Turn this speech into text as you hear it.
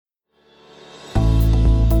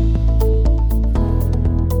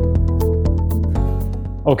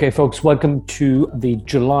Okay, folks, welcome to the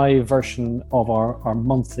July version of our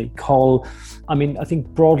monthly call. I think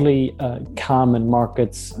broadly calm in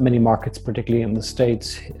markets, many markets, particularly in the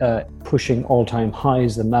States, pushing all-time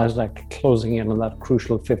highs, the Nasdaq closing in on that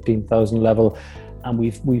crucial 15,000 level. And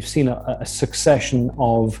we've seen a succession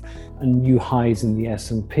of new highs in the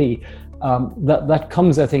S&P. That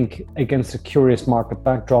comes, I think, against a curious market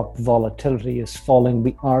backdrop. Volatility is falling.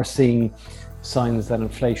 We are seeing signs that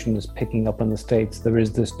inflation is picking up in the States. There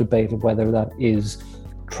is this debate of whether that is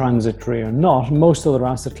transitory or not. Most other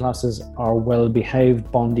asset classes are well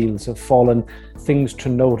behaved. Bond yields have fallen. Things to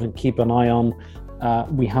note and keep an eye on.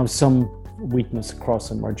 We have some weakness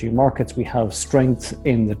across emerging markets. We have strength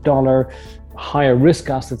in the dollar. Higher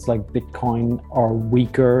risk assets like Bitcoin are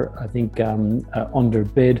weaker, I think,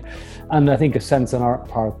 underbid. And I think a sense on our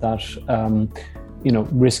part that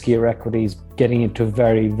riskier equities getting into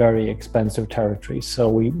very, very expensive territory. So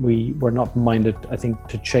we're not minded, I think,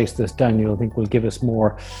 to chase this. Daniel, I think, will give us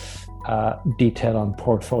more detail on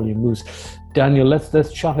portfolio moves. Daniel,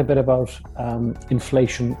 let's chat a bit about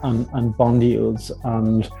inflation and bond yields.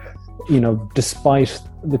 And despite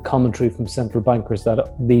the commentary from central bankers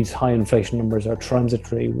that these high inflation numbers are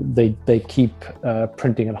transitory, they keep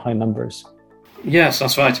printing at high numbers. Yes,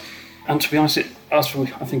 that's right. And to be honest, I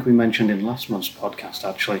think we mentioned in last month's podcast,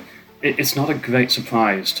 actually, it's not a great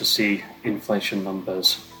surprise to see inflation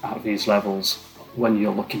numbers at these levels when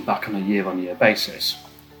you're looking back on a year-on-year basis.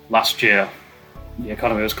 Last year, the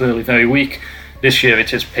economy was clearly very weak. This year,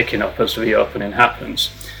 it is picking up as the reopening happens.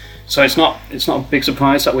 So it's not a big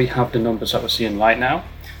surprise that we have the numbers that we're seeing right now.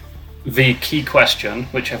 The key question,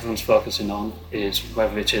 which everyone's focusing on, is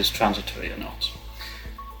whether it is transitory or not.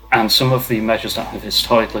 And some of the measures that have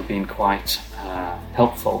historically been quite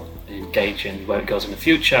helpful in gauging where it goes in the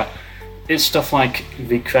future is stuff like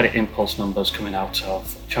the credit impulse numbers coming out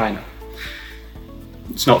of China.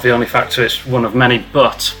 It's not the only factor, it's one of many,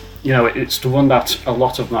 but it's the one that a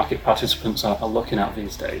lot of market participants are looking at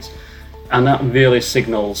these days. And that really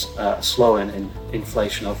signals a slowing in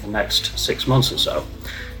inflation over the next 6 months or so.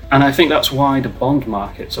 And I think that's why the bond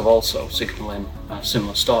markets are also signaling a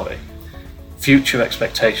similar story. Future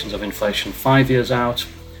expectations of inflation 5 years out,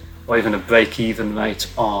 or even a break-even rate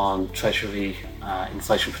on Treasury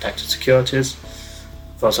inflation-protected securities.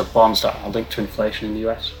 Those are bonds that are linked to inflation in the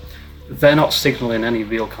US. They're not signaling any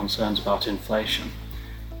real concerns about inflation.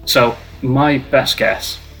 So my best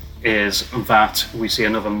guess is that we see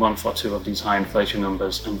another month or two of these high inflation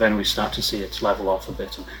numbers, and then we start to see it level off a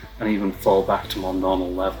bit and even fall back to more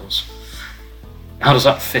normal levels. How does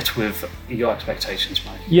that fit with your expectations,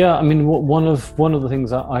 Mike? Yeah, one of the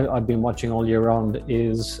things I've been watching all year round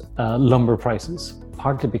is lumber prices,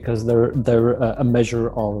 partly because they're a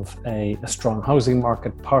measure of a strong housing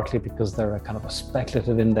market, partly because they're a kind of a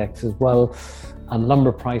speculative index as well. And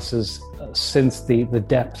lumber prices, since the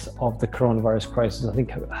depth of the coronavirus crisis, I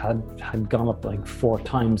think had gone up like 4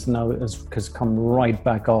 times. Now has come right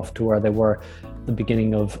back off to where they were the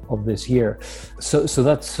beginning of this year. So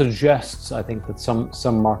that suggests, I think, that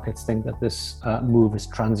some markets think that this move is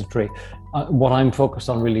transitory. What I'm focused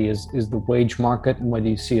on really is the wage market, and whether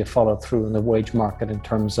you see a follow through in the wage market in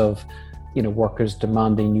terms of workers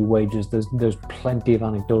demanding new wages. There's plenty of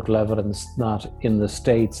anecdotal evidence that in the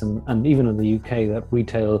States and even in the UK that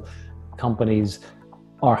retail companies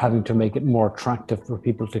are having to make it more attractive for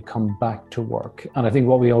people to come back to work. And I think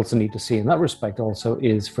what we also need to see in that respect also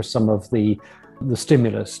is for some of the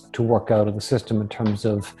stimulus to work out of the system in terms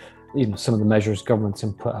of some of the measures governments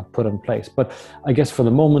have put in place. But I guess for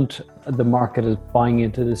the moment, the market is buying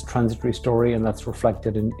into this transitory story, and that's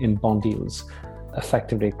reflected in bond yields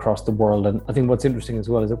effectively across the world. And I think what's interesting as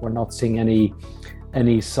well is that we're not seeing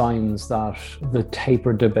any signs that the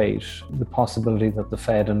taper debate, the possibility that the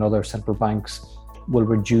Fed and other central banks will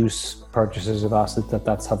reduce purchases of assets,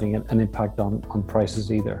 that's having an impact on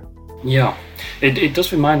prices either. Yeah, it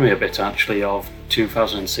does remind me a bit actually of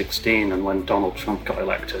 2016 and when Donald Trump got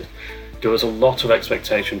elected. There was a lot of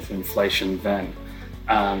expectation for inflation then,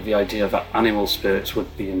 and the idea that animal spirits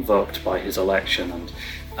would be invoked by his election,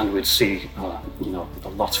 and we'd see a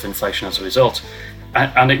lot of inflation as a result.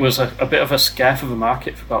 And it was a bit of a scare for the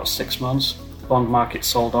market for about 6 months. The bond market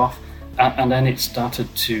sold off, and then it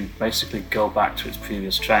started to basically go back to its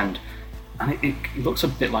previous trend. And it looks a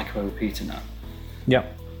bit like we're repeating that. Yeah,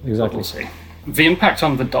 exactly. We'll see. The impact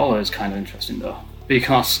on the dollar is kind of interesting though,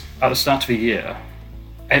 because at the start of the year,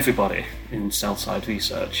 everybody in sell-side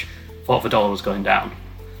research thought the dollar was going down.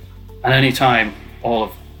 And any time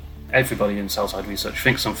everybody in sell-side research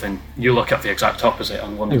thinks something, you look at the exact opposite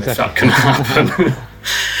and wonder if that can happen.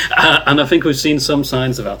 And I think we've seen some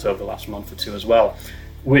signs of that over the last month or two as well.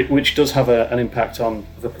 which does have an impact on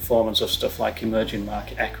the performance of stuff like emerging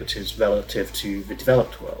market equities relative to the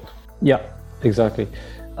developed world. Yeah, exactly.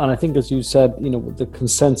 And I think, as you said, the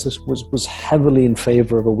consensus was heavily in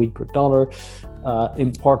favor of a weaker dollar.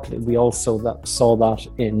 Importantly, we also saw that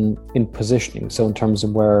in positioning. So in terms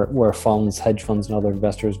of where funds, hedge funds, and other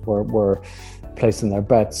investors were placing their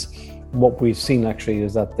bets, what we've seen actually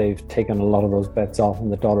is that they've taken a lot of those bets off,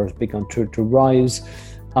 and the dollar has begun to rise.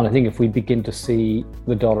 And I think if we begin to see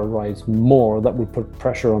the dollar rise more, that will put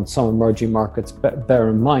pressure on some emerging markets. Bear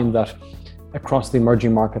in mind that across the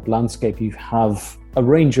emerging market landscape, you have a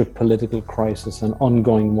range of political crisis, an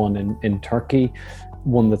ongoing one in Turkey,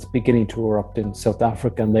 one that's beginning to erupt in South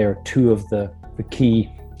Africa, and they are two of the key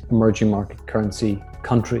emerging market currency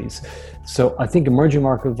countries. So I think emerging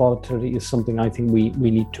market volatility is something I think we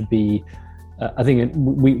need to be,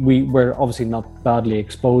 we're obviously not badly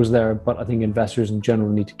exposed there, but I think investors in general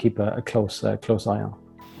need to keep a close eye on.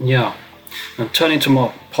 Yeah. And turning to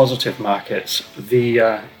more positive markets,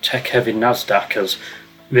 the tech-heavy Nasdaq has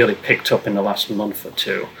really picked up in the last month or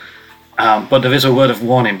two. But there is a word of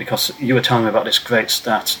warning, because you were telling me about this great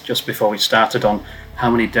stat just before we started on how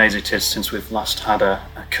many days it is since we've last had a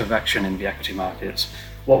correction in the equity markets.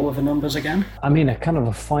 What were the numbers again? I mean, a kind of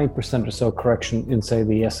a 5% or so correction in, say,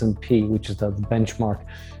 the S&P, which is the benchmark,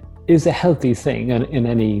 is a healthy thing in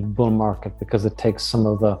any bull market, because it takes some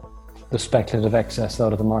of the speculative excess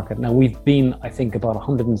out of the market. Now, we've been, I think, about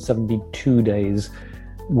 172 days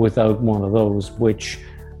without one of those, which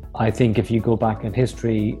I think if you go back in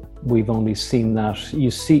history, we've only seen that.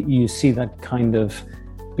 You see that kind of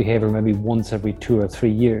behavior maybe once every 2 or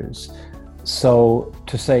 3 years. So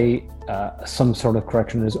to say some sort of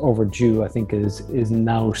correction is overdue, I think is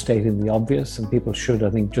now stating the obvious, and people should, I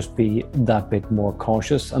think, just be that bit more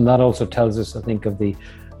cautious. And that also tells us, I think, of the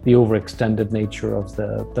overextended nature of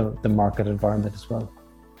the market environment as well.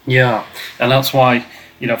 Yeah, and that's why,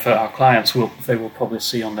 for our clients, they will probably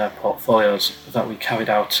see on their portfolios that we carried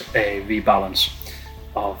out a rebalance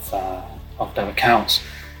of their accounts.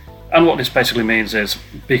 And what this basically means is,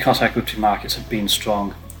 because equity markets have been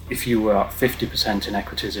strong, if you were at 50% in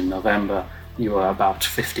equities in November, you were about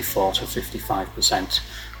 54 to 55%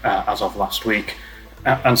 as of last week.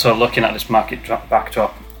 And so looking at this market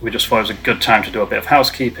backdrop, we just thought it was a good time to do a bit of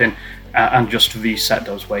housekeeping and just reset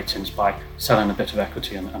those weightings by selling a bit of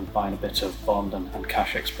equity and buying a bit of bond and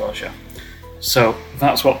cash exposure. So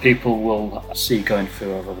that's what people will see going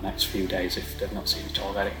through over the next few days if they've not seen it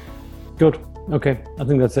already. Good. Okay. I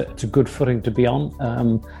think it's a good footing to be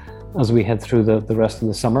on as we head through the rest of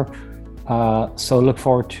the summer. So look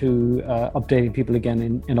forward to updating people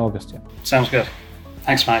again in August. Yeah. Sounds good.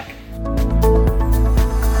 Thanks, Mike.